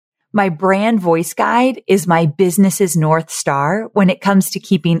My brand voice guide is my business's North Star when it comes to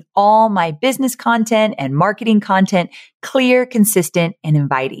keeping all my business content and marketing content clear, consistent, and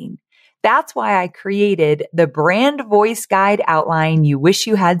inviting. That's why I created the brand voice guide outline you wish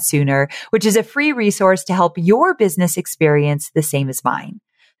you had sooner, which is a free resource to help your business experience the same as mine.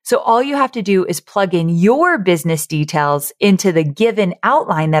 So all you have to do is plug in your business details into the given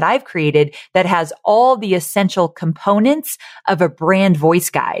outline that I've created that has all the essential components of a brand voice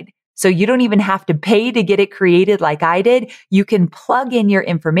guide. So you don't even have to pay to get it created like I did. You can plug in your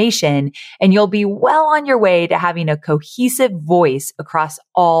information and you'll be well on your way to having a cohesive voice across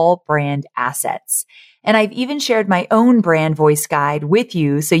all brand assets. And I've even shared my own brand voice guide with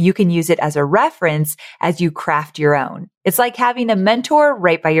you so you can use it as a reference as you craft your own. It's like having a mentor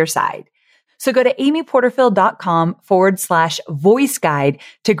right by your side. So go to amyporterfield.com/voice guide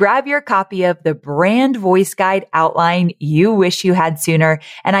to grab your copy of the brand voice guide outline you wish you had sooner.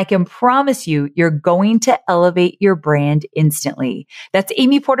 And I can promise you, you're going to elevate your brand instantly. That's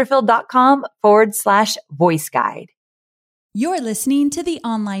amyporterfield.com/voice guide. You're listening to the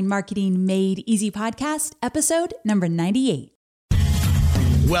Online Marketing Made Easy podcast, episode number 98.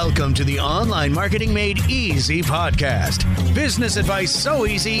 Welcome to the Online Marketing Made Easy podcast. Business advice so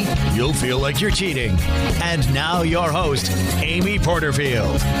easy, you'll feel like you're cheating. And now your host, Amy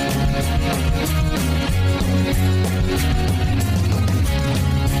Porterfield.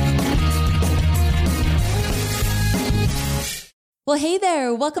 Well, hey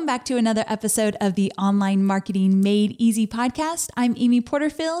there. Welcome back to another episode of the Online Marketing Made Easy podcast. I'm Amy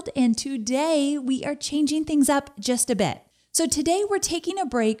Porterfield, and today we are changing things up just a bit. So today we're taking a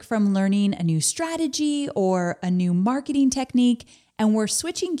break from learning a new strategy or a new marketing technique, and we're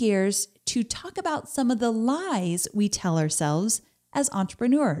switching gears to talk about some of the lies we tell ourselves as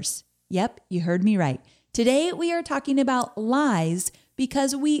entrepreneurs. Yep, you heard me right. Today we are talking about lies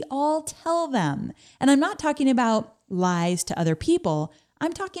because we all tell them. And I'm not talking about lies to other people.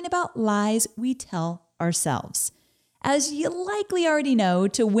 I'm talking about lies we tell ourselves. As you likely already know,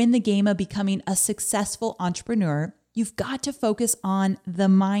 to win the game of becoming a successful entrepreneur, you've got to focus on the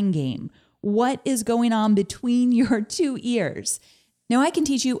mind game. What is going on between your two ears? Now, I can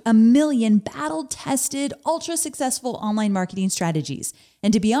teach you a million battle-tested, ultra-successful online marketing strategies.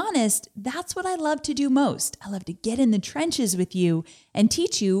 And to be honest, that's what I love to do most. I love to get in the trenches with you and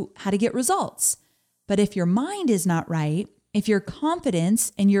teach you how to get results. But if your mind is not right, if your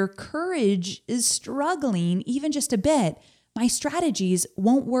confidence and your courage is struggling even just a bit, my strategies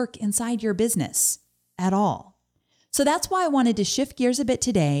won't work inside your business at all. So that's why I wanted to shift gears a bit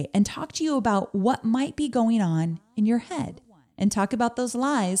today and talk to you about what might be going on in your head and talk about those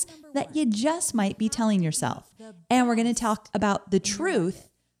lies that you just might be telling yourself. And we're going to talk about the truth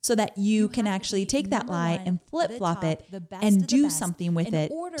so that you can actually take that lie and flip-flop it and do something with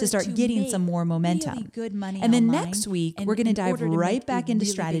it to start getting some more momentum. And then next week, we're going to dive right back into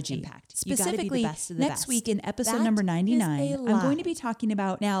strategy. Specifically, next week in episode number 99, I'm going to be talking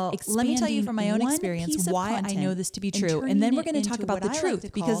about, now, let me tell you from my own experience why I know this to be true. And then we're going to talk about the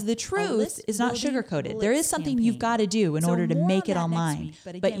truth, because the truth is not sugar-coated. There is something you've got to do in order to make it online,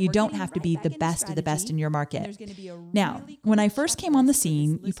 but you don't have to be the best of the best in your market. Now, when I first came on the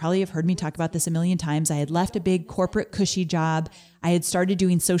scene, you probably have heard me talk about this a million times. I had left a big corporate cushy job. I had started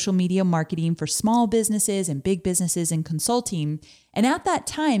doing social media marketing for small businesses and big businesses and consulting. And at that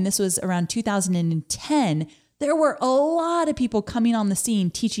time, this was around 2010, there were a lot of people coming on the scene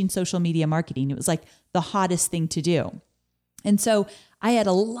teaching social media marketing. It was like the hottest thing to do. And so I had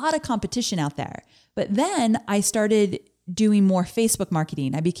a lot of competition out there. But then I started doing more Facebook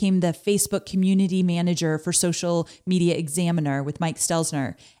marketing. I became the Facebook community manager for Social Media Examiner with Mike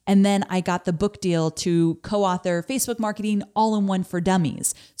Stelzner. And then I got the book deal to co-author Facebook Marketing All-in-One for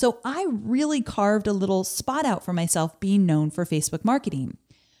Dummies. So I really carved a little spot out for myself being known for Facebook marketing.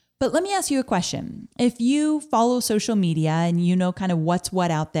 But let me ask you a question. If you follow social media and you know kind of what's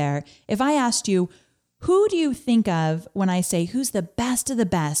what out there, if I asked you, who do you think of when I say who's the best of the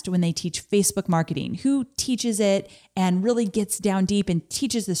best when they teach Facebook marketing? Who teaches it and really gets down deep and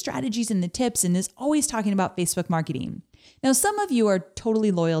teaches the strategies and the tips and is always talking about Facebook marketing? Now, some of you are totally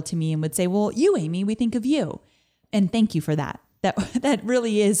loyal to me and would say, well, you, Amy, we think of you. And thank you for that. That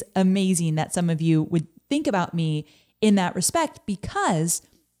really is amazing that some of you would think about me in that respect, because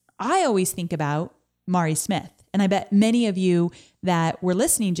I always think about Mari Smith. And I bet many of you that were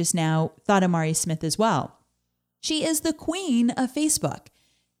listening just now thought of Mari Smith as well. She is the queen of Facebook.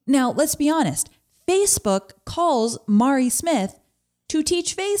 Now, let's be honest. Facebook calls Mari Smith to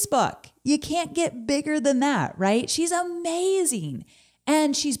teach Facebook. You can't get bigger than that, right? She's amazing.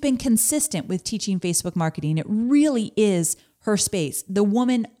 And she's been consistent with teaching Facebook marketing. It really is her space. The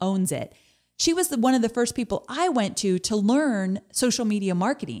woman owns it. She was one of the first people I went to learn social media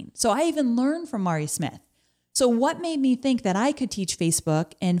marketing. So I even learned from Mari Smith. So what made me think that I could teach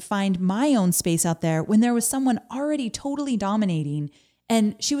Facebook and find my own space out there when there was someone already totally dominating,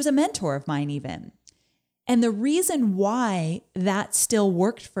 and she was a mentor of mine even. And the reason why that still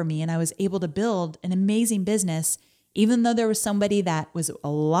worked for me and I was able to build an amazing business, even though there was somebody that was a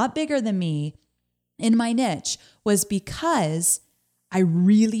lot bigger than me in my niche, was because I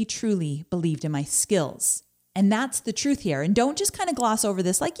really, truly believed in my skills. And that's the truth here. And don't just kind of gloss over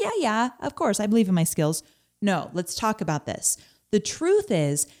this like, yeah, of course, I believe in my skills. No, let's talk about this. The truth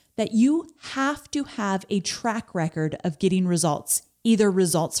is that you have to have a track record of getting results, either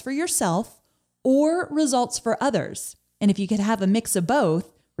results for yourself or results for others. And if you could have a mix of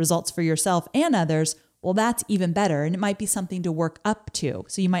both, results for yourself and others, well, that's even better. And it might be something to work up to.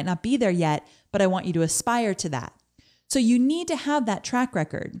 So you might not be there yet, but I want you to aspire to that. So you need to have that track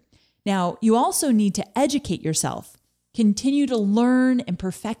record. Now, you also need to educate yourself. Continue to learn and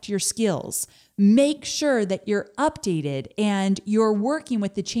perfect your skills. Make sure that you're updated and you're working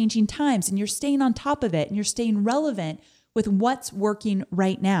with the changing times and you're staying on top of it and you're staying relevant with what's working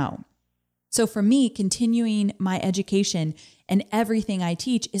right now. So for me, continuing my education and everything I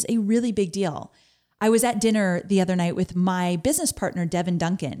teach is a really big deal. I was at dinner the other night with my business partner, Devin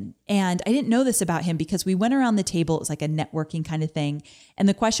Duncan, and I didn't know this about him because we went around the table. It was like a networking kind of thing. And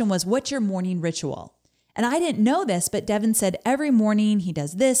the question was, what's your morning ritual? And I didn't know this, but Devin said every morning he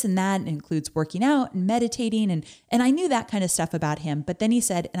does this and that, and includes working out and meditating. And I knew that kind of stuff about him. But then he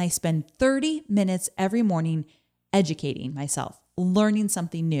said, and I spend 30 minutes every morning educating myself, learning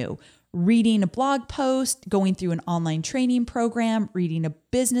something new, reading a blog post, going through an online training program, reading a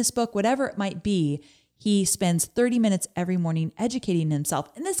business book, whatever it might be. He spends 30 minutes every morning educating himself.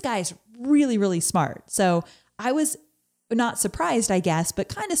 And this guy is really, really smart. So I was not surprised, I guess, but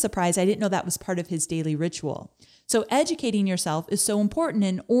kind of surprised. I didn't know that was part of his daily ritual. So educating yourself is so important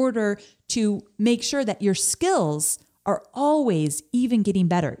in order to make sure that your skills are always even getting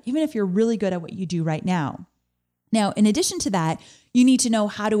better, even if you're really good at what you do right now. Now, in addition to that, you need to know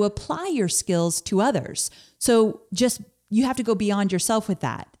how to apply your skills to others. So you have to go beyond yourself with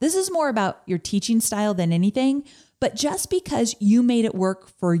that. This is more about your teaching style than anything, but just because you made it work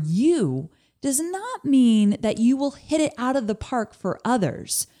for you does not mean that you will hit it out of the park for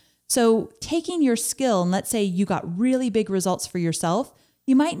others. So taking your skill, and let's say you got really big results for yourself,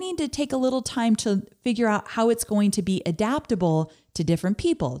 you might need to take a little time to figure out how it's going to be adaptable to different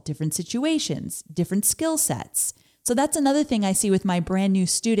people, different situations, different skill sets. So that's another thing I see with my brand new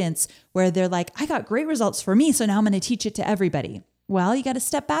students where they're like, I got great results for me, so now I'm going to teach it to everybody. Well, you got to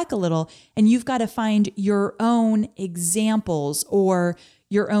step back a little and you've got to find your own examples or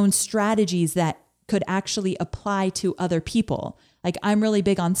your own strategies that could actually apply to other people. Like I'm really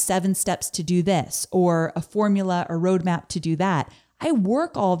big on 7 steps to do this or a formula or roadmap to do that. I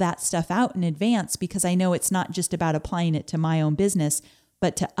work all that stuff out in advance because I know it's not just about applying it to my own business,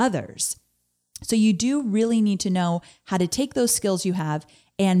 but to others. So you do really need to know how to take those skills you have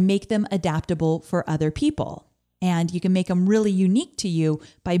and make them adaptable for other people. And you can make them really unique to you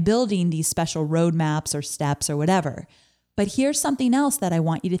by building these special roadmaps or steps or whatever. But here's something else that I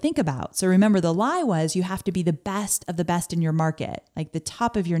want you to think about. So remember, the lie was you have to be the best of the best in your market, like the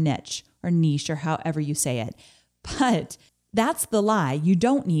top of your niche or however you say it. But that's the lie. You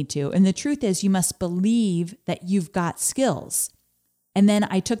don't need to. And the truth is you must believe that you've got skills. And then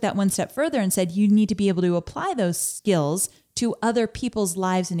I took that one step further and said, you need to be able to apply those skills to other people's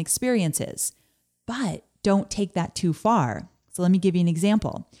lives and experiences. But don't take that too far. So let me give you an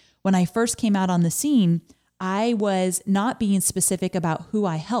example. When I first came out on the scene, I was not being specific about who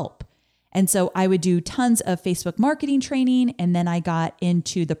I help. And so I would do tons of Facebook marketing training. And then I got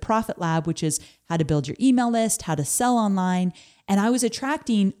into the Profit Lab, which is how to build your email list, how to sell online. And I was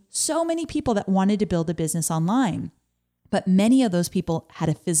attracting so many people that wanted to build a business online. But many of those people had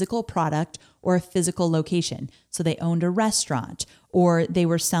a physical product or a physical location. So they owned a restaurant or they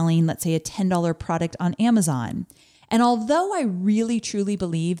were selling, let's say, a $10 product on Amazon. And although I really, truly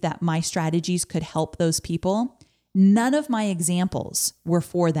believe that my strategies could help those people, none of my examples were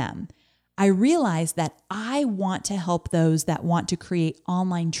for them. I realized that I want to help those that want to create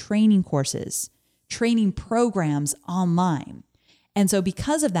online training courses, training programs online. And so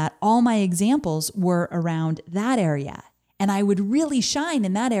because of that, all my examples were around that area. And I would really shine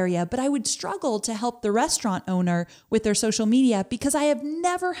in that area, but I would struggle to help the restaurant owner with their social media because I have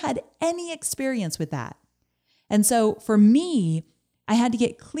never had any experience with that. And so for me, I had to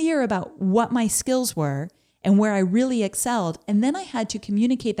get clear about what my skills were and where I really excelled. And then I had to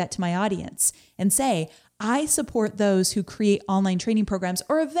communicate that to my audience and say, I support those who create online training programs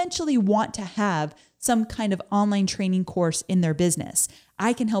or eventually want to have some kind of online training course in their business.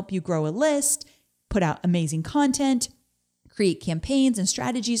 I can help you grow a list, put out amazing content, create campaigns and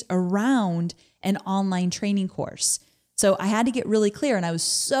strategies around an online training course. So I had to get really clear, and I was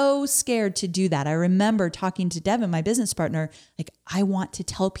so scared to do that. I remember talking to Devin, my business partner, like, I want to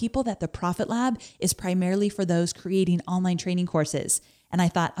tell people that the Profit Lab is primarily for those creating online training courses. And I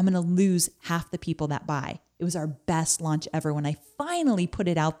thought, I'm going to lose half the people that buy. It was our best launch ever when I finally put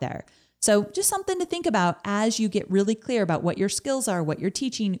it out there. So just something to think about as you get really clear about what your skills are, what you're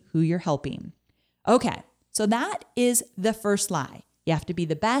teaching, who you're helping. Okay, so that is the first lie. You have to be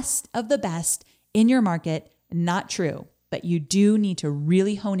the best of the best in your market. Not true, but you do need to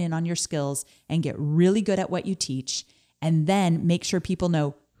really hone in on your skills and get really good at what you teach, and then make sure people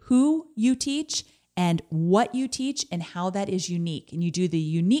know who you teach and what you teach and how that is unique. And you do the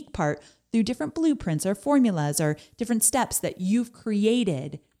unique part through different blueprints or formulas or different steps that you've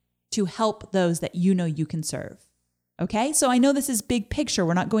created to help those that you know you can serve. Okay, so I know this is big picture.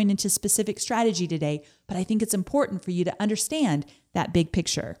 We're not going into specific strategy today, but I think it's important for you to understand that big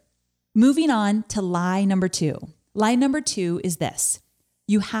picture. Moving on to lie number 2. Lie number 2 is this: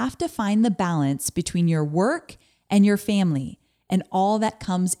 you have to find the balance between your work and your family and all that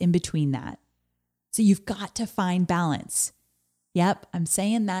comes in between that. So you've got to find balance. Yep, I'm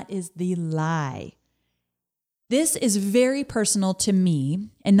saying that is the lie. This is very personal to me,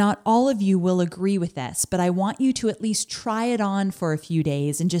 and not all of you will agree with this, but I want you to at least try it on for a few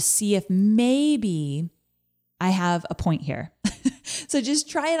days and just see if maybe I have a point here. So just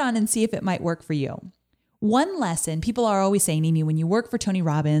try it on and see if it might work for you. One lesson, people are always saying, Amy, when you work for Tony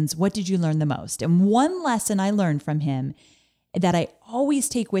Robbins, what did you learn the most? And one lesson I learned from him that I always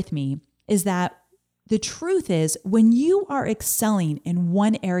take with me is that the truth is, when you are excelling in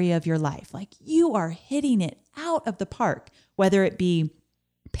one area of your life, like you are hitting it out of the park, whether it be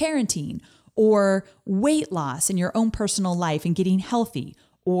parenting or weight loss in your own personal life and getting healthy,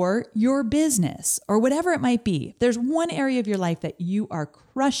 or your business, or whatever it might be, if there's one area of your life that you are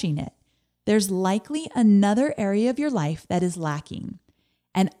crushing it, there's likely another area of your life that is lacking.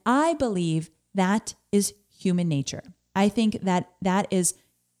 And I believe that is human nature. I think that that is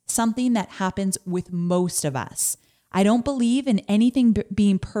something that happens with most of us. I don't believe in anything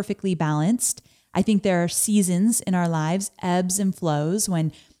being perfectly balanced. I think there are seasons in our lives, ebbs and flows.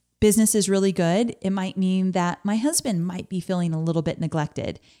 When business is really good, it might mean that my husband might be feeling a little bit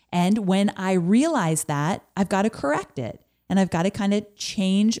neglected. And when I realize that, I've got to correct it. And I've got to kind of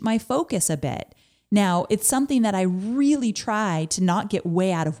change my focus a bit. Now, it's something that I really try to not get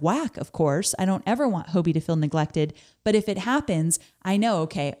way out of whack, of course. I don't ever want Hobie to feel neglected. But if it happens, I know,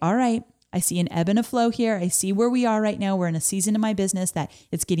 okay, all right, I see an ebb and a flow here. I see where we are right now. We're in a season in my business that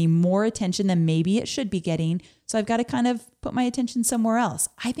it's getting more attention than maybe it should be getting. So I've got to kind of put my attention somewhere else.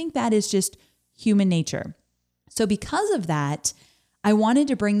 I think that is just human nature. So because of that, I wanted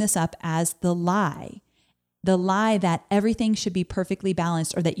to bring this up as the lie that everything should be perfectly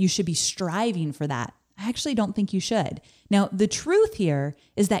balanced or that you should be striving for that. I actually don't think you should. Now, the truth here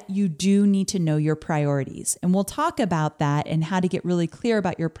is that you do need to know your priorities. And we'll talk about that and how to get really clear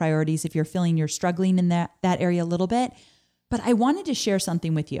about your priorities if you're feeling you're struggling in that area a little bit. But I wanted to share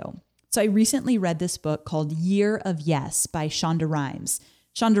something with you. So I recently read this book called Year of Yes by Shonda Rhimes.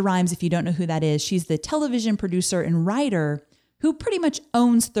 Shonda Rhimes, if you don't know who that is, she's the television producer and writer who pretty much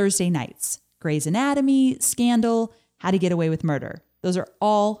owns Thursday nights. Grey's Anatomy, Scandal, How to Get Away with Murder. Those are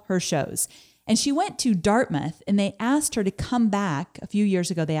all her shows. And she went to Dartmouth and they asked her to come back a few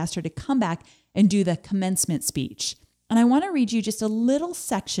years ago. They asked her to come back and do the commencement speech. And I want to read you just a little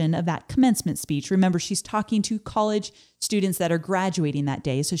section of that commencement speech. Remember, she's talking to college students that are graduating that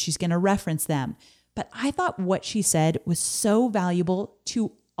day, so she's going to reference them. But I thought what she said was so valuable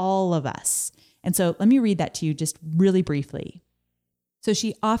to all of us. And so let me read that to you just really briefly. So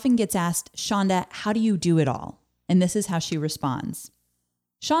she often gets asked, Shonda, how do you do it all? And this is how she responds.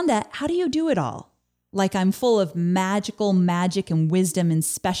 Shonda, how do you do it all? Like I'm full of magical magic and wisdom and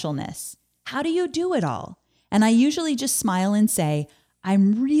specialness. How do you do it all? And I usually just smile and say,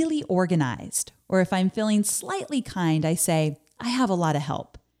 I'm really organized. Or if I'm feeling slightly kind, I say, I have a lot of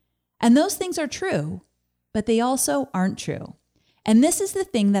help. And those things are true, but they also aren't true. And this is the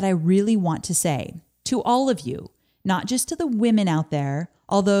thing that I really want to say to all of you. Not just to the women out there,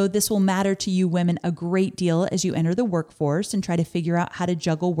 although this will matter to you women a great deal as you enter the workforce and try to figure out how to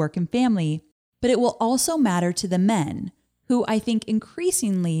juggle work and family, but it will also matter to the men who I think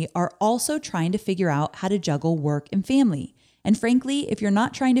increasingly are also trying to figure out how to juggle work and family. And frankly, if you're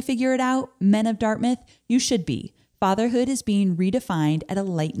not trying to figure it out, men of Dartmouth, you should be. Fatherhood is being redefined at a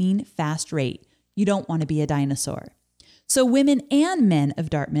lightning fast rate. You don't want to be a dinosaur. So women and men of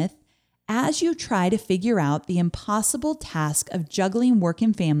Dartmouth, as you try to figure out the impossible task of juggling work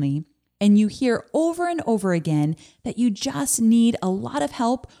and family, and you hear over and over again that you just need a lot of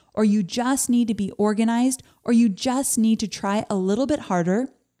help, or you just need to be organized, or you just need to try a little bit harder,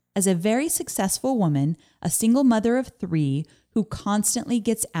 as a very successful woman, a single mother of 3 who constantly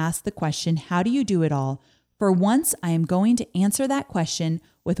gets asked the question, how do you do it all? For once, I am going to answer that question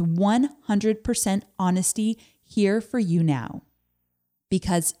with 100% honesty here for you now.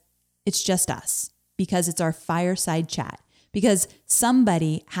 Because it's just us. Because it's our fireside chat. Because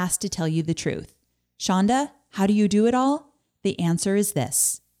somebody has to tell you the truth. Shonda, how do you do it all? The answer is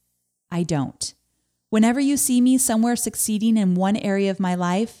this: I don't. Whenever you see me somewhere succeeding in one area of my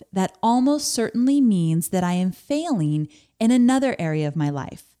life, that almost certainly means that I am failing in another area of my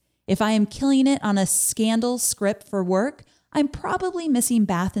life. If I am killing it on a scandal script for work, I'm probably missing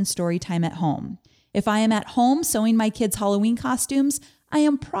bath and story time at home. If I am at home sewing my kids' Halloween costumes, I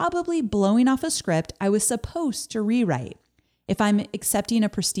am probably blowing off a script I was supposed to rewrite. If I'm accepting a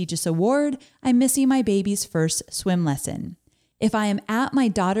prestigious award, I'm missing my baby's first swim lesson. If I am at my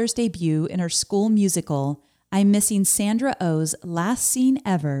daughter's debut in her school musical, I'm missing Sandra Oh's last scene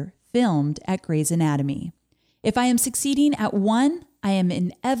ever filmed at Grey's Anatomy. If I am succeeding at one, I am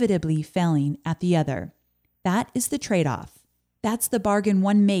inevitably failing at the other. That is the trade-off. That's the bargain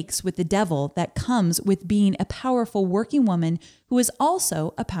one makes with the devil that comes with being a powerful working woman who is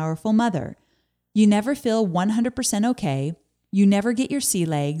also a powerful mother. You never feel 100% okay. You never get your sea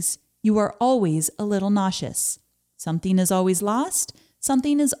legs. You are always a little nauseous. Something is always lost.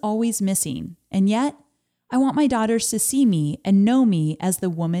 Something is always missing. And yet, I want my daughters to see me and know me as the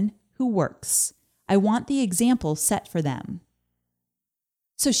woman who works. I want the example set for them.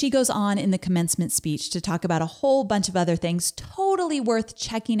 So she goes on in the commencement speech to talk about a whole bunch of other things, totally worth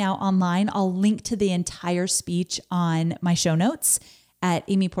checking out online. I'll link to the entire speech on my show notes at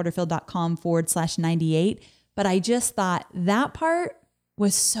amyporterfield.com/98. But I just thought that part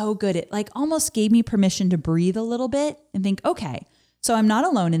was so good. It like almost gave me permission to breathe a little bit and think, okay, so I'm not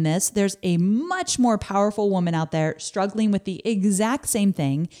alone in this. There's a much more powerful woman out there struggling with the exact same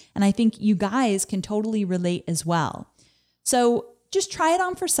thing. And I think you guys can totally relate as well. So just try it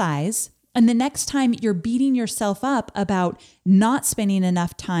on for size. And the next time you're beating yourself up about not spending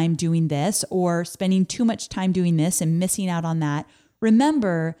enough time doing this or spending too much time doing this and missing out on that,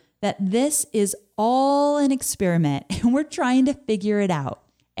 remember that this is all an experiment and we're trying to figure it out.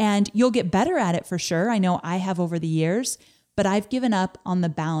 And you'll get better at it for sure. I know I have over the years, but I've given up on the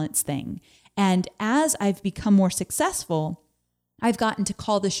balance thing. And as I've become more successful, I've gotten to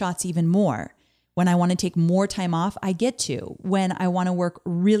call the shots even more. When I want to take more time off, I get to. When I want to work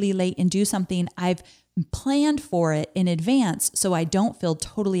really late and do something, I've planned for it in advance so I don't feel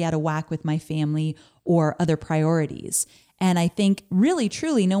totally out of whack with my family or other priorities. And I think really,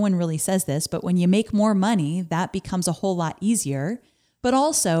 truly, no one really says this, but when you make more money, that becomes a whole lot easier. But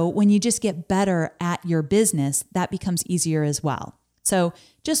also when you just get better at your business, that becomes easier as well. So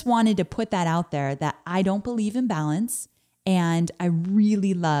just wanted to put that out there that I don't believe in balance. And I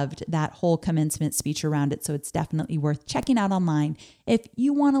really loved that whole commencement speech around it. So it's definitely worth checking out online if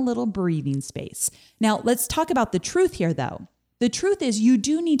you want a little breathing space. Now, let's talk about the truth here, though. The truth is you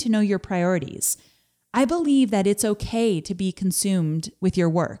do need to know your priorities. I believe that it's okay to be consumed with your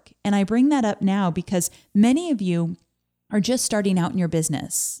work. And I bring that up now because many of you are just starting out in your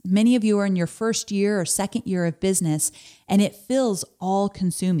business. Many of you are in your first year or second year of business, and it feels all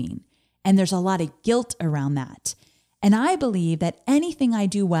consuming. And there's a lot of guilt around that. And I believe that anything I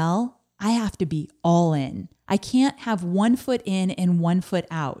do well, I have to be all in. I can't have 1 foot in and 1 foot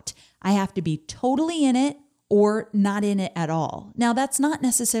out. I have to be totally in it or not in it at all. Now, that's not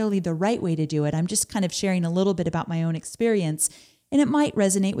necessarily the right way to do it. I'm just kind of sharing a little bit about my own experience, and it might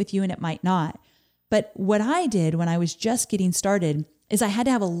resonate with you and it might not. But what I did when I was just getting started is I had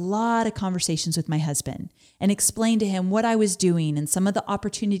to have a lot of conversations with my husband and explain to him what I was doing and some of the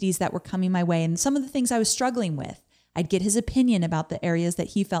opportunities that were coming my way and some of the things I was struggling with. I'd get his opinion about the areas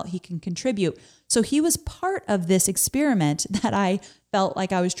that he felt he can contribute. So he was part of this experiment that I felt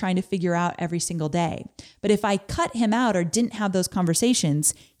like I was trying to figure out every single day. But if I cut him out or didn't have those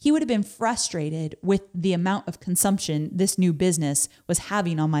conversations, he would have been frustrated with the amount of consumption this new business was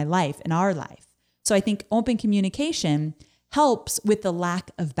having on my life and our life. So I think open communication helps with the lack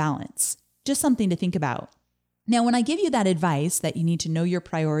of balance. Just something to think about. Now, when I give you that advice that you need to know your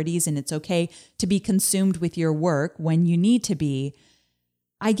priorities and it's okay to be consumed with your work when you need to be,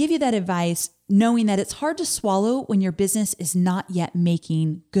 I give you that advice knowing that it's hard to swallow when your business is not yet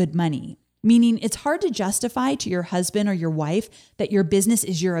making good money. Meaning it's hard to justify to your husband or your wife that your business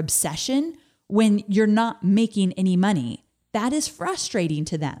is your obsession when you're not making any money. That is frustrating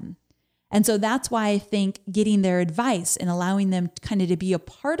to them. And so that's why I think getting their advice and allowing them kind of to be a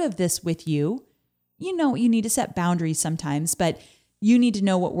part of this with you, you need to set boundaries sometimes, but you need to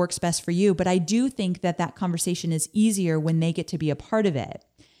know what works best for you. But I do think that conversation is easier when they get to be a part of it.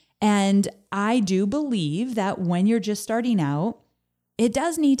 And I do believe that when you're just starting out, it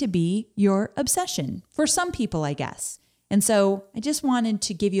does need to be your obsession for some people, I guess. And so I just wanted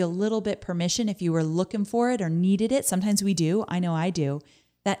to give you a little bit permission if you were looking for it or needed it. Sometimes we do. I know I do.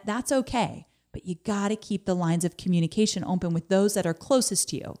 That's okay. But you got to keep the lines of communication open with those that are closest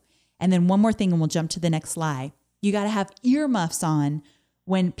to you. And then one more thing, and we'll jump to the next slide. You got to have earmuffs on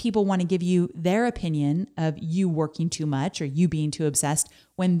when people want to give you their opinion of you working too much or you being too obsessed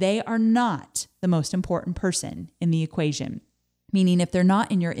when they are not the most important person in the equation. Meaning if they're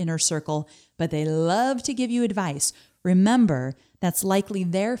not in your inner circle, but they love to give you advice, remember that's likely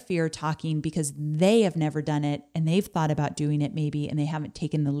their fear talking because they have never done it and they've thought about doing it maybe and they haven't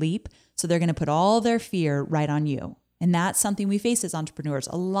taken the leap. So they're going to put all their fear right on you. And that's something we face as entrepreneurs.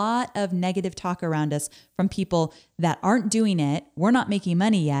 A lot of negative talk around us from people that aren't doing it. We're not making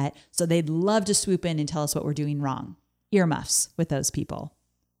money yet. So they'd love to swoop in and tell us what we're doing wrong. Earmuffs with those people.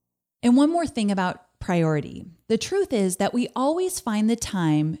 And one more thing about priority. The truth is that we always find the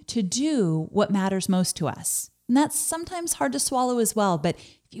time to do what matters most to us. And that's sometimes hard to swallow as well. But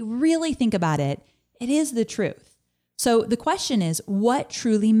if you really think about it, it is the truth. So the question is, what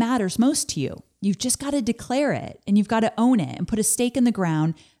truly matters most to you? You've just got to declare it and you've got to own it and put a stake in the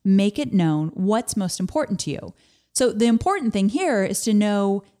ground, make it known what's most important to you. So the important thing here is to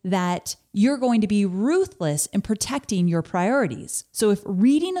know that you're going to be ruthless in protecting your priorities. So if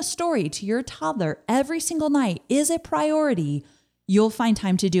reading a story to your toddler every single night is a priority, you'll find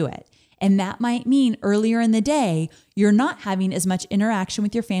time to do it. And that might mean earlier in the day, you're not having as much interaction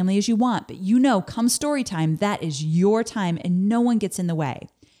with your family as you want, but come story time, that is your time and no one gets in the way.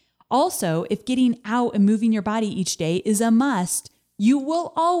 Also, if getting out and moving your body each day is a must, you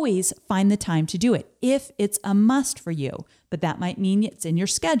will always find the time to do it if it's a must for you. But that might mean it's in your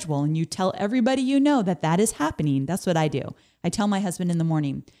schedule and you tell everybody you know that is happening. That's what I do. I tell my husband in the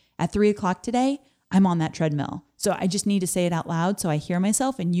morning, at 3:00 today, I'm on that treadmill. So I just need to say it out loud so I hear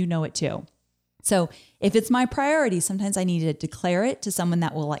myself and you know it too. So if it's my priority, sometimes I need to declare it to someone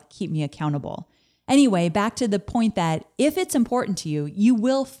that will keep me accountable. Anyway, back to the point that if it's important to you, you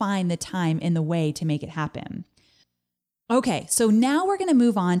will find the time and the way to make it happen. Okay, so now we're going to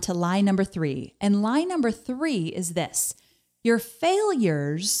move on to lie number 3. And lie number 3 is this. Your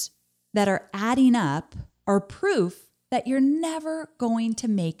failures that are adding up are proof that you're never going to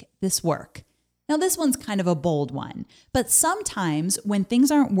make this work. Now, this one's kind of a bold one, but sometimes when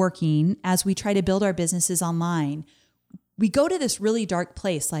things aren't working as we try to build our businesses online, we go to this really dark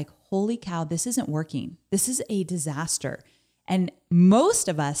place like, holy cow, this isn't working. This is a disaster. And most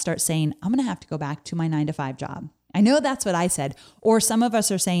of us start saying, I'm going to have to go back to my 9-to-5 job. I know that's what I said. Or some of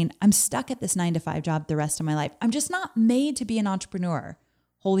us are saying, I'm stuck at this 9-to-5 job the rest of my life. I'm just not made to be an entrepreneur.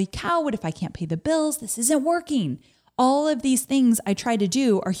 Holy cow, what if I can't pay the bills? This isn't working. All of these things I try to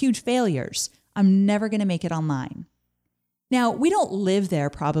do are huge failures. I'm never going to make it online. Now, we don't live there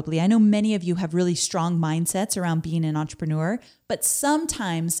probably. I know many of you have really strong mindsets around being an entrepreneur, but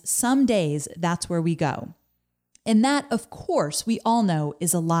sometimes, some days, that's where we go. And that, of course, we all know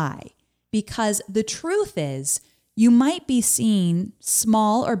is a lie, because the truth is you might be seeing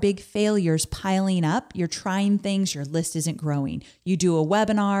small or big failures piling up. You're trying things, your list isn't growing. You do a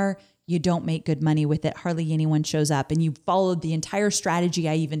webinar, you don't make good money with it. Hardly anyone shows up, and you followed the entire strategy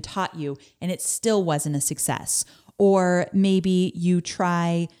I even taught you, and it still wasn't a success. Or maybe you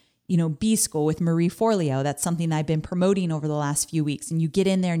try, B School with Marie Forleo. That's something I've been promoting over the last few weeks. And you get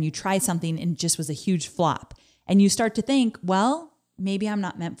in there and you try something and it just was a huge flop. And you start to think, well, maybe I'm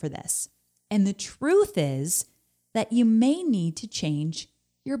not meant for this. And the truth is that you may need to change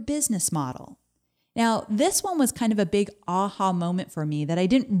your business model. Now, this one was kind of a big aha moment for me that I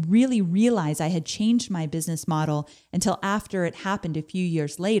didn't really realize I had changed my business model until after it happened a few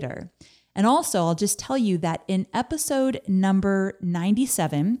years later. And also, I'll just tell you that in episode number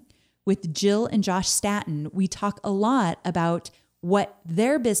 97 with Jill and Josh Statton, we talk a lot about what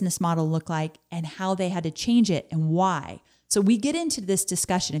their business model looked like and how they had to change it and why. So we get into this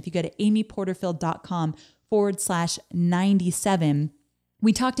discussion. If you go to amyporterfield.com/97,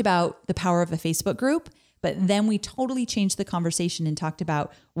 we talked about the power of a Facebook group, but then we totally changed the conversation and talked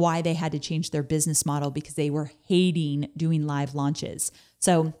about why they had to change their business model because they were hating doing live launches.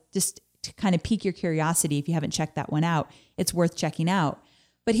 So just to kind of pique your curiosity, if you haven't checked that one out, it's worth checking out.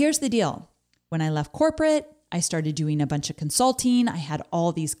 But here's the deal. When I left corporate, I started doing a bunch of consulting. I had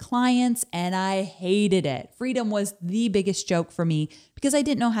all these clients and I hated it. Freedom was the biggest joke for me because I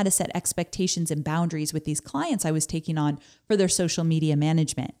didn't know how to set expectations and boundaries with these clients I was taking on for their social media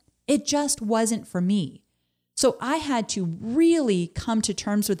management. It just wasn't for me. So I had to really come to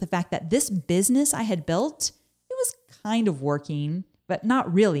terms with the fact that this business I had built, it was kind of working, but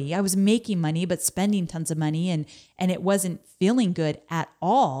not really. I was making money, but spending tons of money and it wasn't feeling good at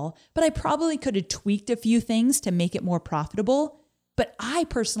all. But I probably could have tweaked a few things to make it more profitable. But I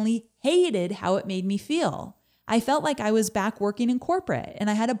personally hated how it made me feel. I felt like I was back working in corporate and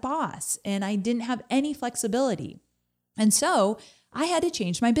I had a boss and I didn't have any flexibility. And so I had to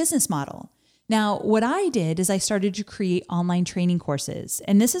change my business model. Now, what I did is I started to create online training courses.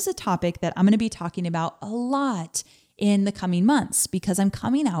 And this is a topic that I'm going to be talking about a lot in the coming months because I'm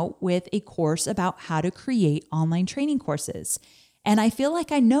coming out with a course about how to create online training courses. And I feel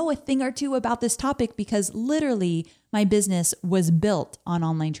like I know a thing or two about this topic because literally my business was built on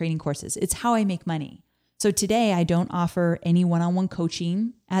online training courses. It's how I make money. So today I don't offer any one-on-one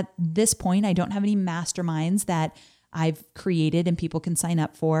coaching. At this point, I don't have any masterminds that I've created and people can sign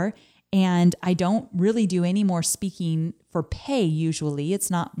up for. And I don't really do any more speaking for pay usually.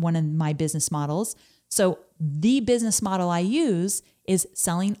 It's not one of my business models. So the business model I use is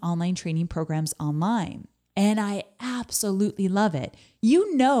selling online training programs online. And I absolutely love it.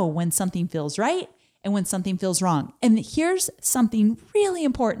 You know when something feels right and when something feels wrong. And here's something really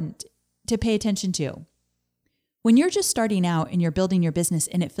important to pay attention to. When you're just starting out and you're building your business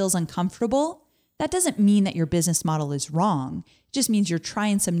and it feels uncomfortable, that doesn't mean that your business model is wrong. It just means you're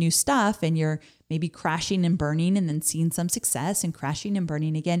trying some new stuff and you're maybe crashing and burning and then seeing some success and crashing and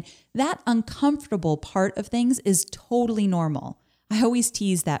burning again. That uncomfortable part of things is totally normal. I always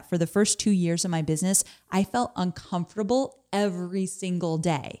tease that for the first 2 years of my business, I felt uncomfortable every single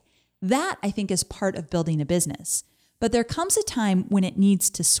day. That I think is part of building a business. But there comes a time when it needs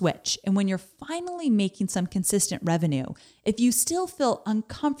to switch. And when you're finally making some consistent revenue, if you still feel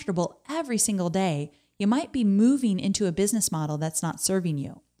uncomfortable every single day, you might be moving into a business model that's not serving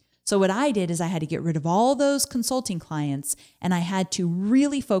you. So what I did is I had to get rid of all those consulting clients and I had to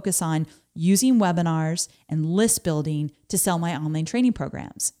really focus on using webinars and list building to sell my online training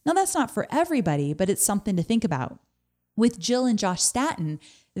programs. Now that's not for everybody, but it's something to think about. With Jill and Josh Staten,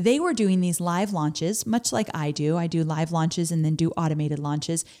 they were doing these live launches, much like I do. I do live launches and then do automated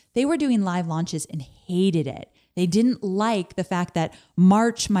launches. They were doing live launches and hated it. They didn't like the fact that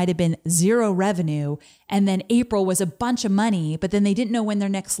March might have been zero revenue and then April was a bunch of money, but then they didn't know when their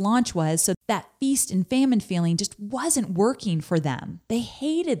next launch was. So that feast and famine feeling just wasn't working for them. They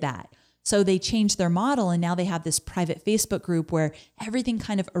hated that. So they changed their model and now they have this private Facebook group where everything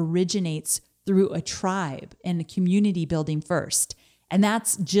kind of originates through a tribe and a community building first. And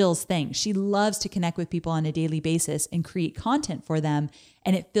that's Jill's thing. She loves to connect with people on a daily basis and create content for them.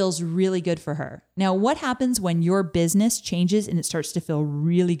 And it feels really good for her. Now, what happens when your business changes and it starts to feel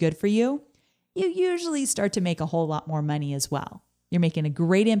really good for you? You usually start to make a whole lot more money as well. You're making a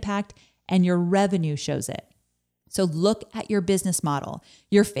great impact and your revenue shows it. So look at your business model.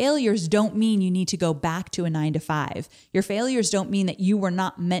 Your failures don't mean you need to go back to a 9-to-5. Your failures don't mean that you were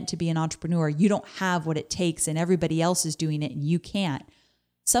not meant to be an entrepreneur. You don't have what it takes and everybody else is doing it and you can't.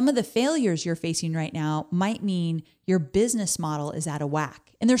 Some of the failures you're facing right now might mean your business model is out of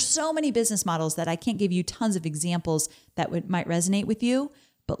whack. And there's so many business models that I can't give you tons of examples that might resonate with you,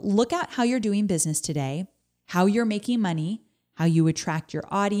 but look at how you're doing business today, how you're making money, how you attract your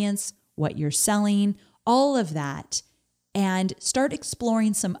audience, what you're selling, all of that, and start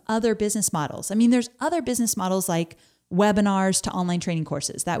exploring some other business models. I mean, there's other business models like webinars to online training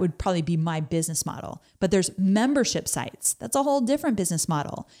courses. That would probably be my business model. But there's membership sites. That's a whole different business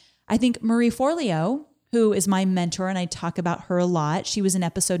model. I think Marie Forleo, who is my mentor, and I talk about her a lot. She was in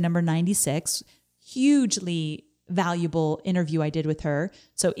episode number 96. Hugely valuable interview I did with her.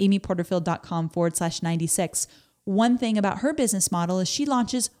 So amyporterfield.com/96. One thing about her business model is she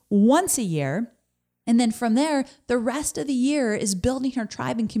launches once a year. And then from there, the rest of the year is building her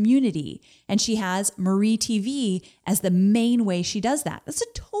tribe and community. And she has Marie TV as the main way she does that. That's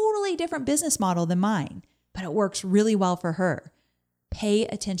a totally different business model than mine, but it works really well for her. Pay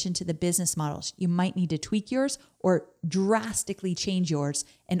attention to the business models. You might need to tweak yours or drastically change yours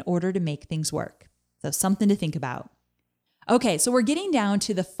in order to make things work. So something to think about. Okay, so we're getting down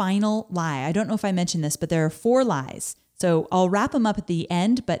to the final lie. I don't know if I mentioned this, but there are 4 lies. So I'll wrap them up at the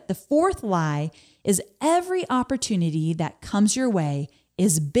end, but the 4th lie is every opportunity that comes your way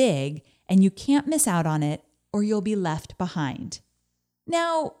is big and you can't miss out on it or you'll be left behind.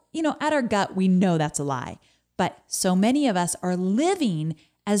 Now, at our gut, we know that's a lie, but so many of us are living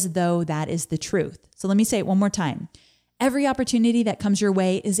as though that is the truth. So let me say it one more time. Every opportunity that comes your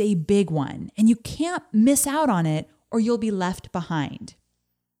way is a big one, and you can't miss out on it or you'll be left behind.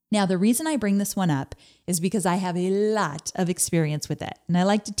 Now, the reason I bring this one up is because I have a lot of experience with it, and I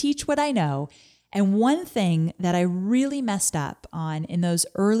like to teach what I know. And one thing that I really messed up on in those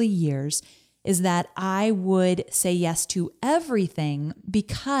early years is that I would say yes to everything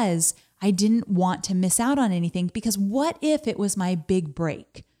because I didn't want to miss out on anything, because what if it was my big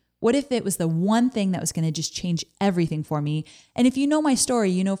break? What if it was the one thing that was going to just change everything for me? And if you know my story,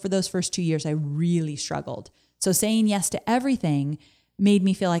 you know for those first 2 years, I really struggled. So saying yes to everything made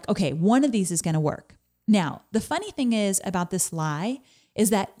me feel like, okay, one of these is going to work. Now, the funny thing is about this lie is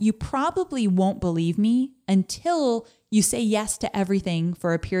that you probably won't believe me until you say yes to everything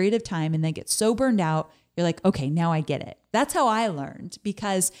for a period of time and then get so burned out, you're like, okay, now I get it. That's how I learned,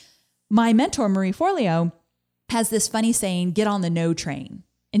 because my mentor, Marie Forleo, has this funny saying, get on the no train.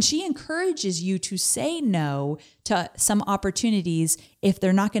 And she encourages you to say no to some opportunities if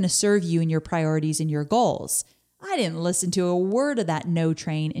they're not going to serve you and your priorities and your goals. I didn't listen to a word of that no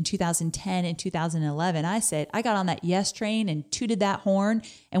train in 2010 and 2011. I got on that yes train and tooted that horn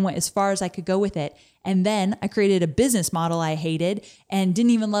and went as far as I could go with it. And then I created a business model I hated and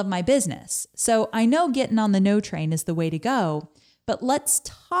didn't even love my business. So I know getting on the no train is the way to go. But let's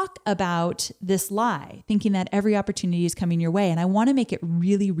talk about this lie, thinking that every opportunity is coming your way. And I want to make it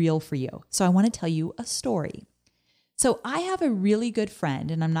really real for you. So I want to tell you a story. So I have a really good friend,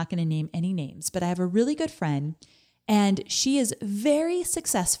 and I'm not going to name any names, but I have a really good friend, and she is very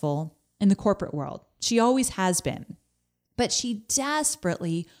successful in the corporate world. She always has been, but she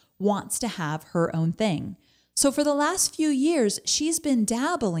desperately wants to have her own thing. So for the last few years, she's been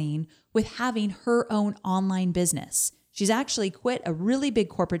dabbling with having her own online business. She's actually quit a really big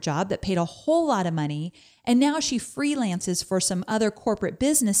corporate job that paid a whole lot of money, and now she freelances for some other corporate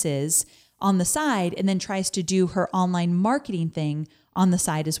businesses on the side and then tries to do her online marketing thing on the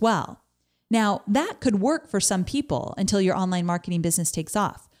side as well. Now, that could work for some people until your online marketing business takes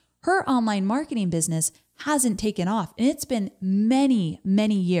off. Her online marketing business hasn't taken off, and it's been many,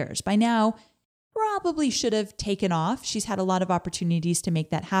 many years. By now, probably should have taken off. She's had a lot of opportunities to make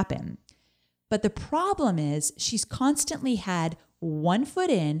that happen. But the problem is she's constantly had one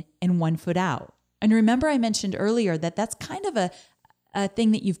foot in and one foot out. And remember, I mentioned earlier that that's kind of a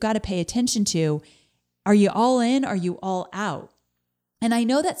thing that you've got to pay attention to. Are you all in? Are you all out? And I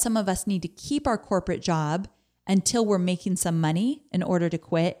know that some of us need to keep our corporate job until we're making some money in order to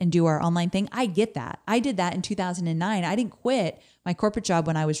quit and do our online thing. I get that. I did that in 2009. I didn't quit my corporate job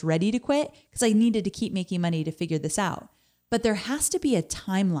when I was ready to quit because I needed to keep making money to figure this out. But there has to be a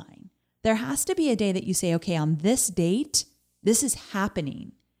timeline. There has to be a day that you say, okay, on this date, this is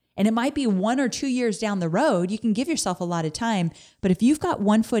happening. And it might be 1 or 2 years down the road. You can give yourself a lot of time. But if you've got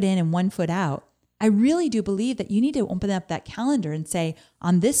one foot in and one foot out, I really do believe that you need to open up that calendar and say,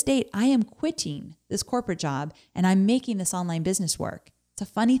 on this date, I am quitting this corporate job and I'm making this online business work. It's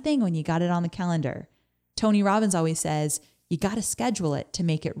a funny thing when you got it on the calendar. Tony Robbins always says, you got to schedule it to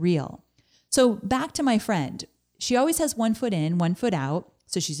make it real. So back to my friend. She always has one foot in, one foot out.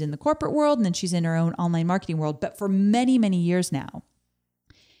 So she's in the corporate world and then she's in her own online marketing world, but for many, many years now.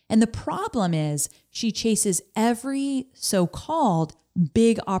 And the problem is she chases every so-called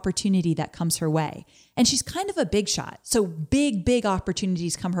big opportunity that comes her way. And she's kind of a big shot. So big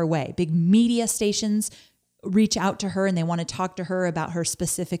opportunities come her way. Big media stations reach out to her and they want to talk to her about her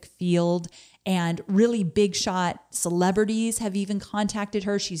specific field. And really big shot celebrities have even contacted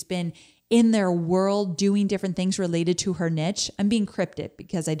her. She's been in their world doing different things related to her niche. I'm being cryptic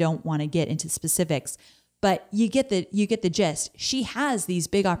because I don't want to get into specifics. But you get the gist. She has these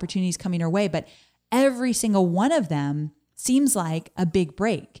big opportunities coming her way, but every single one of them seems like a big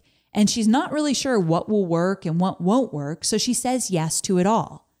break. And she's not really sure what will work and what won't work, so she says yes to it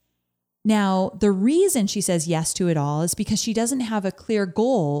all. Now, the reason she says yes to it all is because she doesn't have a clear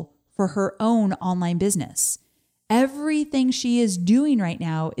goal for her own online business. Everything she is doing right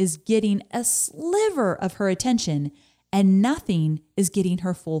now is getting a sliver of her attention, and nothing is getting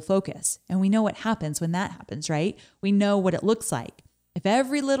her full focus. And we know what happens when that happens, right? We know what it looks like. If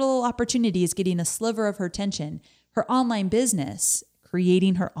every little opportunity is getting a sliver of her attention, her online business,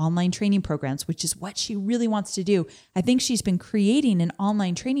 creating her online training programs, which is what she really wants to do. I think she's been creating an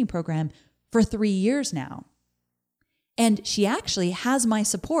online training program for 3 years now. And she actually has my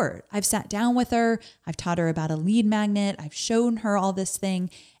support. I've sat down with her. I've taught her about a lead magnet. I've shown her all this thing.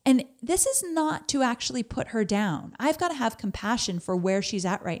 And this is not to actually put her down. I've got to have compassion for where she's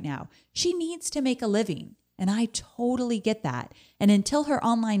at right now. She needs to make a living. And I totally get that. And until her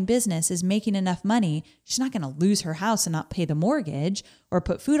online business is making enough money, she's not going to lose her house and not pay the mortgage or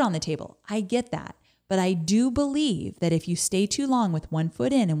put food on the table. I get that. But I do believe that if you stay too long with one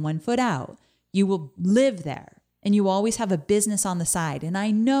foot in and one foot out, you will live there and you always have a business on the side. And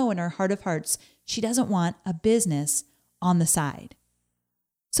I know in her heart of hearts, she doesn't want a business on the side.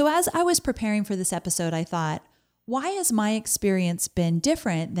 So as I was preparing for this episode, I thought, why has my experience been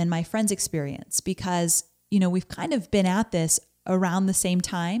different than my friend's experience? Because, we've kind of been at this around the same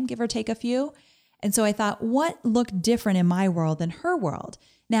time, give or take a few. And so I thought, what looked different in my world than her world?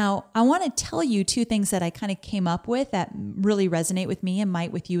 Now, I want to tell you two things that I kind of came up with that really resonate with me and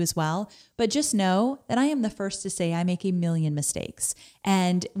might with you as well. But just know that I am the first to say I make a million mistakes.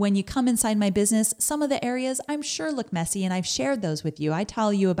 And when you come inside my business, some of the areas I'm sure look messy, and I've shared those with you. I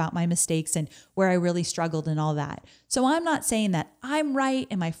tell you about my mistakes and where I really struggled and all that. So I'm not saying that I'm right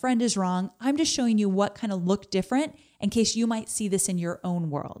and my friend is wrong. I'm just showing you what kind of looked different in case you might see this in your own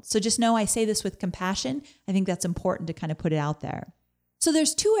world. So just know I say this with compassion. I think that's important to kind of put it out there. So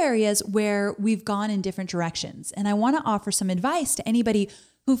there's two areas where we've gone in different directions. And I want to offer some advice to anybody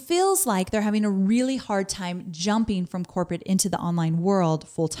who feels like they're having a really hard time jumping from corporate into the online world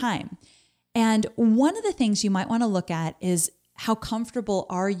full time. And one of the things you might want to look at is how comfortable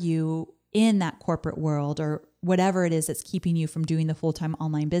are you in that corporate world or whatever it is that's keeping you from doing the full-time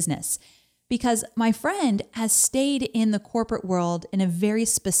online business. Because my friend has stayed in the corporate world in a very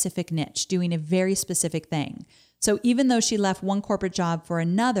specific niche, doing a very specific thing. So even though she left one corporate job for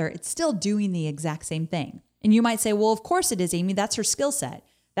another, it's still doing the exact same thing. And you might say, well, of course it is, Amy. That's her skill set.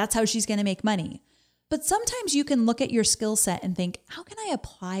 That's how she's going to make money. But sometimes you can look at your skill set and think, how can I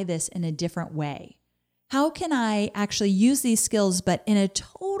apply this in a different way? How can I actually use these skills, but in a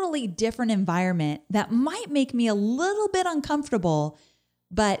totally different environment that might make me a little bit uncomfortable,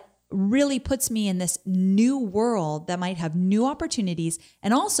 but really puts me in this new world that might have new opportunities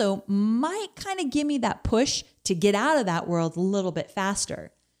and also might kind of give me that push to get out of that world a little bit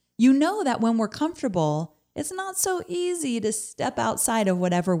faster. You know that when we're comfortable, it's not so easy to step outside of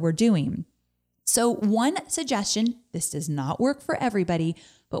whatever we're doing. So one suggestion, this does not work for everybody,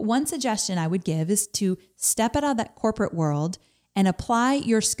 but one suggestion I would give is to step out of that corporate world and apply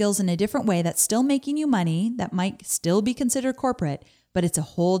your skills in a different way that's still making you money, that might still be considered corporate, but it's a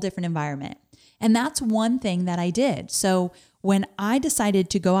whole different environment. And that's one thing that I did. So when I decided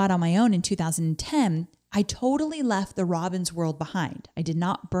to go out on my own in 2010, I totally left the Robbins world behind. I did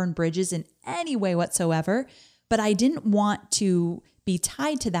not burn bridges in any way whatsoever, but I didn't want to be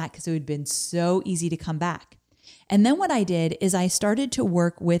tied to that because it would have been so easy to come back. And then what I did is I started to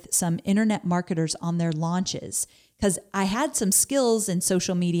work with some internet marketers on their launches because I had some skills in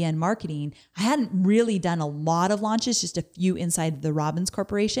social media and marketing. I hadn't really done a lot of launches, just a few inside the Robbins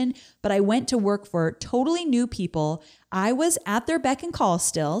Corporation, but I went to work for totally new people. I was at their beck and call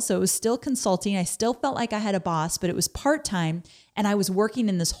still, so it was still consulting. I still felt like I had a boss, but it was part-time, and I was working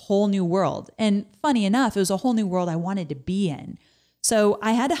in this whole new world. And funny enough, it was a whole new world I wanted to be in. So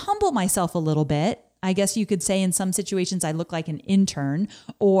I had to humble myself a little bit. I guess you could say in some situations I look like an intern,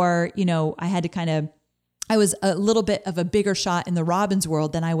 or, I had to I was a little bit of a bigger shot in the Robbins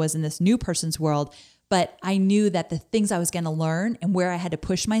world than I was in this new person's world. But I knew that the things I was going to learn and where I had to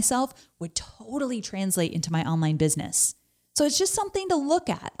push myself would totally translate into my online business. So it's just something to look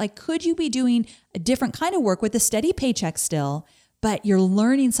at. Like, could you be doing a different kind of work with a steady paycheck still, but you're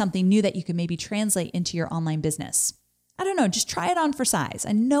learning something new that you can maybe translate into your online business? I don't know, just try it on for size.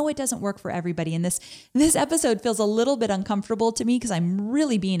 I know it doesn't work for everybody. And this episode feels a little bit uncomfortable to me because I'm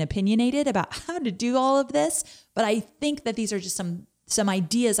really being opinionated about how to do all of this. But I think that these are just some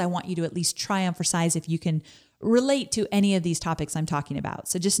ideas I want you to at least try on for size if you can relate to any of these topics I'm talking about.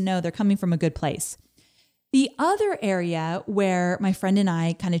 So just know they're coming from a good place. The other area where my friend and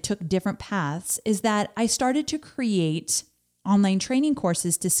I kind of took different paths is that I started to create online training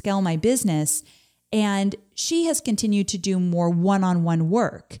courses to scale my business. And she has continued to do more one-on-one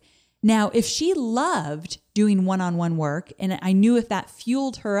work. Now, if she loved doing one-on-one work, and I knew if that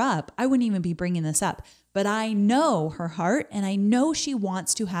fueled her up, I wouldn't even be bringing this up. But I know her heart, and I know she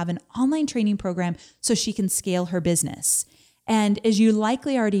wants to have an online training program so she can scale her business. And as you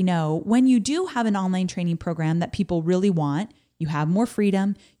likely already know, when you do have an online training program that people really want, you have more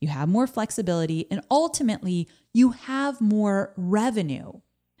freedom, you have more flexibility, and ultimately you have more revenue.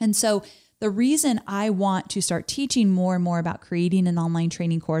 And so the reason I want to start teaching more and more about creating an online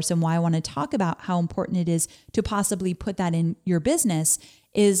training course and why I want to talk about how important it is to possibly put that in your business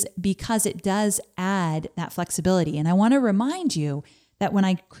is because it does add that flexibility. And I want to remind you that when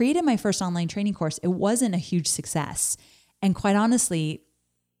I created my first online training course, it wasn't a huge success. And quite honestly,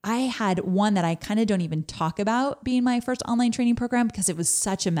 I had one that I kind of don't even talk about being my first online training program because it was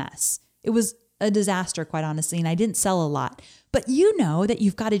such a mess. It was a disaster, quite honestly, and I didn't sell a lot. But you know that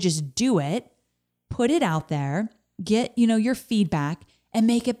you've got to just do it, put it out there, get, your feedback and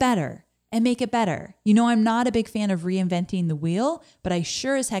make it better and make it better. I'm not a big fan of reinventing the wheel, but I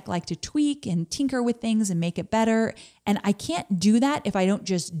sure as heck like to tweak and tinker with things and make it better. And I can't do that if I don't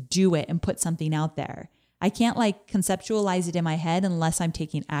just do it and put something out there. I can't conceptualize it in my head unless I'm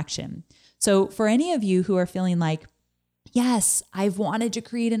taking action. So for any of you who are feeling like, yes, I've wanted to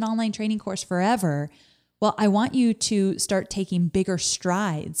create an online training course forever. Well, I want you to start taking bigger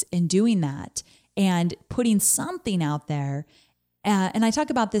strides in doing that and putting something out there. And I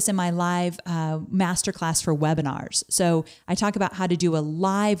talk about this in my live masterclass for webinars. So I talk about how to do a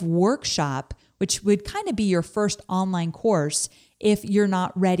live workshop, which would kind of be your first online course if you're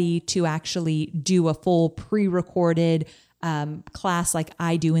not ready to actually do a full pre-recorded class like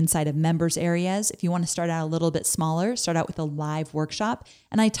I do inside of members areas. If you want to start out a little bit smaller, start out with a live workshop.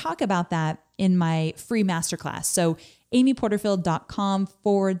 And I talk about that in my free masterclass. So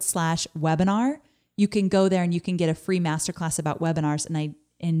amyporterfield.com/webinar. You can go there and you can get a free masterclass about webinars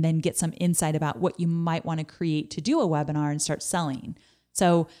and then get some insight about what you might want to create to do a webinar and start selling.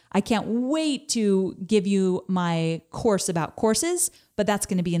 So I can't wait to give you my course about courses, but that's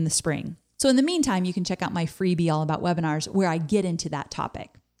going to be in the spring. So in the meantime, you can check out my freebie all about webinars where I get into that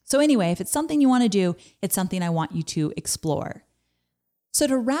topic. So anyway, if it's something you want to do, it's something I want you to explore. So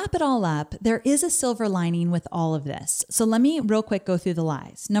to wrap it all up, there is a silver lining with all of this. So let me real quick go through the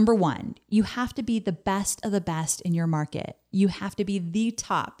lies. Number one, you have to be the best of the best in your market. You have to be the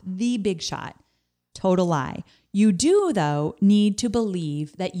top, the big shot. Total lie. You do, though, need to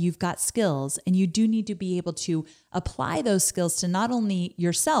believe that you've got skills, and you do need to be able to apply those skills to not only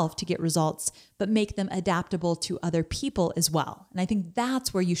yourself to get results, but make them adaptable to other people as well. And I think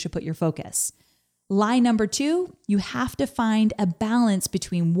that's where you should put your focus. Lie number two, you have to find a balance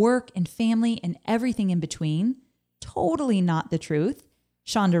between work and family and everything in between. Totally not the truth.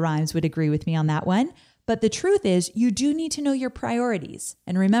 Shonda Rhimes would agree with me on that one. But the truth is, you do need to know your priorities.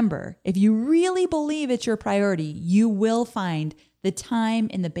 And remember, if you really believe it's your priority, you will find the time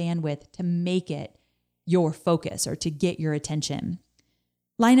and the bandwidth to make it your focus or to get your attention.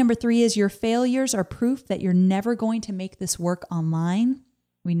 Lie number three is your failures are proof that you're never going to make this work online.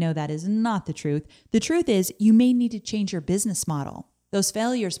 We know that is not the truth. The truth is, you may need to change your business model. Those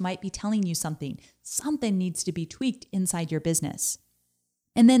failures might be telling you something. Something needs to be tweaked inside your business.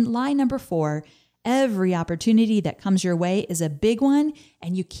 And then lie number four, every opportunity that comes your way is a big one,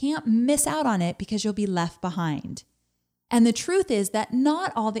 and you can't miss out on it because you'll be left behind. And the truth is that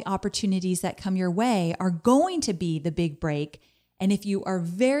not all the opportunities that come your way are going to be the big break. And if you are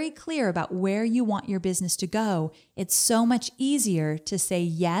very clear about where you want your business to go, it's so much easier to say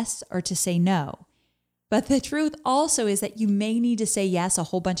yes or to say no. But the truth also is that you may need to say yes a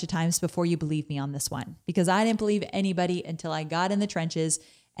whole bunch of times before you believe me on this one, because I didn't believe anybody until I got in the trenches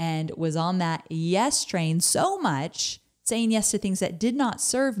and was on that yes train so much, saying yes to things that did not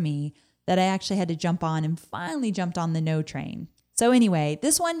serve me, that I actually had to jump on and finally jumped on the no train. So anyway,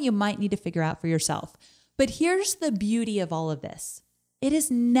 this one you might need to figure out for yourself. But here's the beauty of all of this. It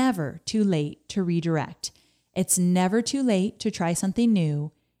is never too late to redirect. It's never too late to try something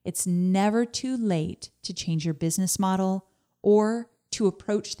new. It's never too late to change your business model or to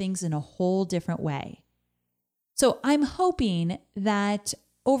approach things in a whole different way. So I'm hoping that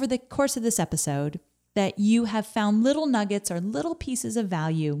over the course of this episode, that you have found little nuggets or little pieces of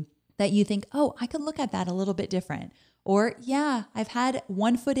value that you think, oh, I could look at that a little bit different. Or, yeah, I've had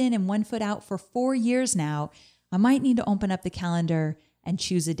 1 foot in and 1 foot out for 4 years now. I might need to open up the calendar and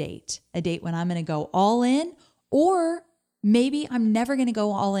choose a date when I'm going to go all in, or maybe I'm never going to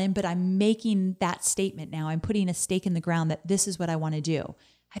go all in, but I'm making that statement now. I'm putting a stake in the ground that this is what I want to do.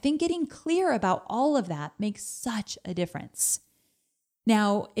 I think getting clear about all of that makes such a difference.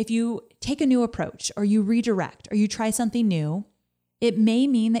 Now, if you take a new approach or you redirect or you try something new, it may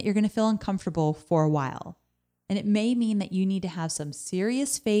mean that you're going to feel uncomfortable for a while. And it may mean that you need to have some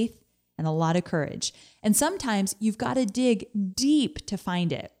serious faith and a lot of courage. And sometimes you've got to dig deep to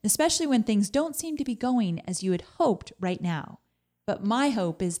find it, especially when things don't seem to be going as you had hoped right now. But my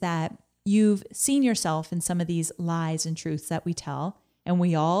hope is that you've seen yourself in some of these lies and truths that we tell, and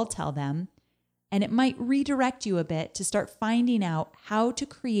we all tell them. And it might redirect you a bit to start finding out how to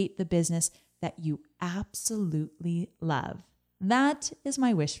create the business that you absolutely love. That is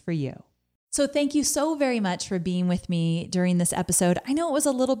my wish for you. So thank you so very much for being with me during this episode. I know it was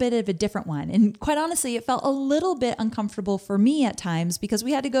a little bit of a different one. And quite honestly, it felt a little bit uncomfortable for me at times because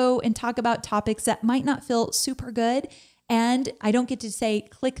we had to go and talk about topics that might not feel super good. And I don't get to say,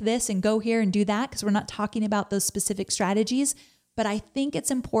 click this and go here and do that, because we're not talking about those specific strategies. But I think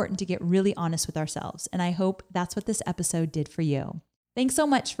it's important to get really honest with ourselves. And I hope that's what this episode did for you. Thanks so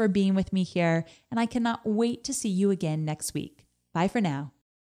much for being with me here. And I cannot wait to see you again next week. Bye for now.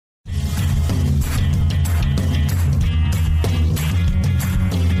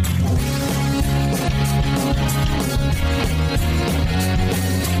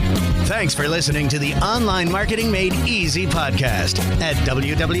 Thanks for listening to the Online Marketing Made Easy podcast at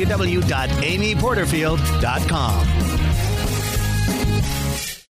www.amyporterfield.com.